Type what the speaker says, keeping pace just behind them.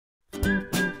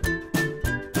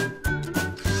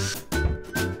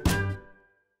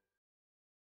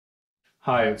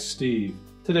Hi, it's Steve.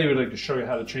 Today we'd like to show you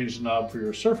how to change the knob for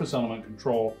your surface element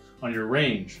control on your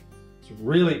Range. It's a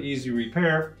really easy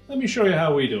repair. Let me show you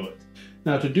how we do it.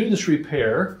 Now to do this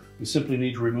repair, you simply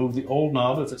need to remove the old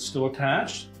knob if it's still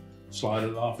attached. Slide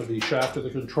it off of the shaft of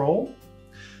the control.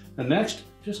 And next,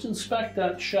 just inspect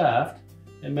that shaft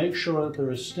and make sure that there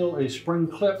is still a spring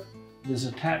clip that is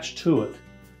attached to it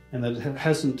and that it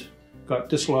hasn't got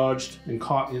dislodged and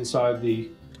caught inside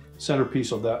the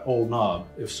centerpiece of that old knob.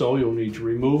 If so, you'll need to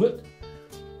remove it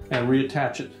and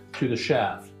reattach it to the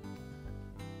shaft.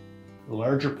 The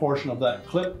larger portion of that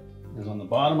clip is on the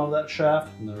bottom of that shaft,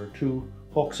 and there are two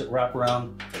hooks that wrap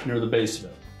around near the base of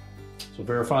it. So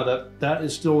verify that that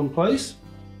is still in place.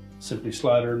 Simply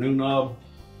slide our new knob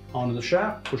onto the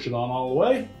shaft, push it on all the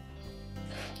way,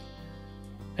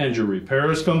 and your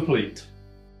repair is complete.